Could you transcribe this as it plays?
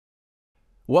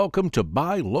Welcome to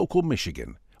Buy Local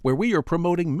Michigan, where we are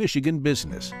promoting Michigan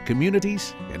business,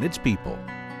 communities, and its people.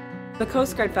 The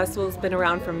Coast Guard Festival has been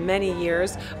around for many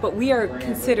years, but we are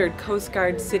considered Coast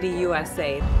Guard City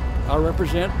USA. I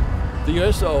represent the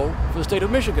USO for the state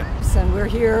of Michigan. And we're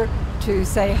here to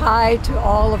say hi to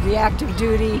all of the active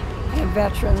duty and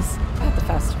veterans at the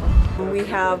festival. We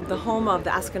have the home of the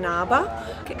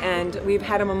Escanaba, and we've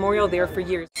had a memorial there for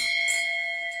years.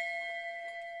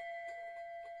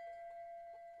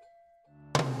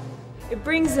 It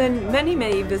brings in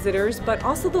many visitors, but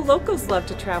also the locals love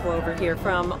to travel over here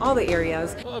from all the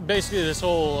areas. Well, basically, this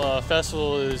whole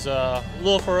festival is a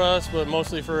little for us, but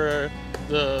mostly for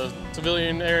the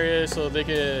civilian area, so they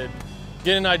can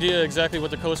get an idea exactly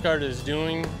what the Coast Guard is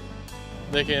doing.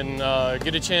 They can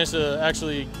get a chance to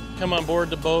actually come on board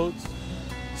the boats,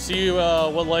 see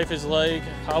what life is like,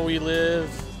 how we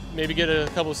live, maybe get a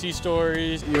couple sea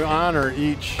stories. You honor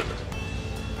each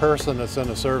person that's in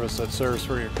a service that serves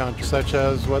for your country, such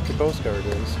as what the Coast Guard is.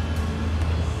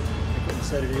 I couldn't have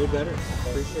said it any better. I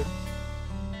appreciate it.